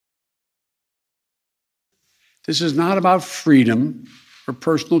This is not about freedom or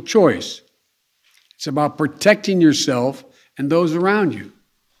personal choice. It's about protecting yourself and those around you,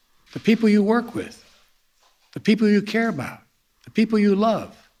 the people you work with, the people you care about, the people you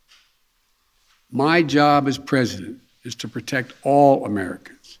love. My job as president is to protect all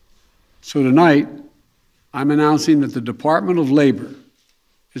Americans. So tonight, I'm announcing that the Department of Labor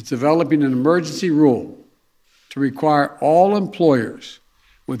is developing an emergency rule to require all employers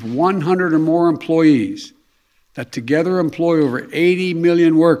with 100 or more employees that together employ over 80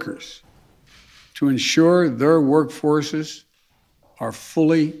 million workers to ensure their workforces are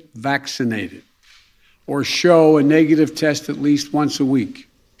fully vaccinated or show a negative test at least once a week.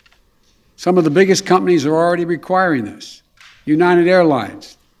 Some of the biggest companies are already requiring this: United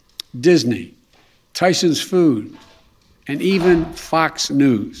Airlines, Disney, Tyson's Food, and even Fox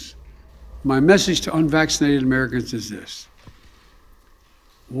News. My message to unvaccinated Americans is this: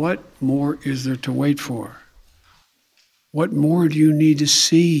 what more is there to wait for? What more do you need to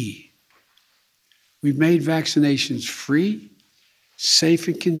see? We've made vaccinations free, safe,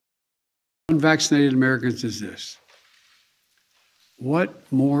 and convenient. Unvaccinated Americans is this: what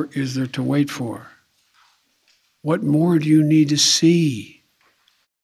more is there to wait for? What more do you need to see?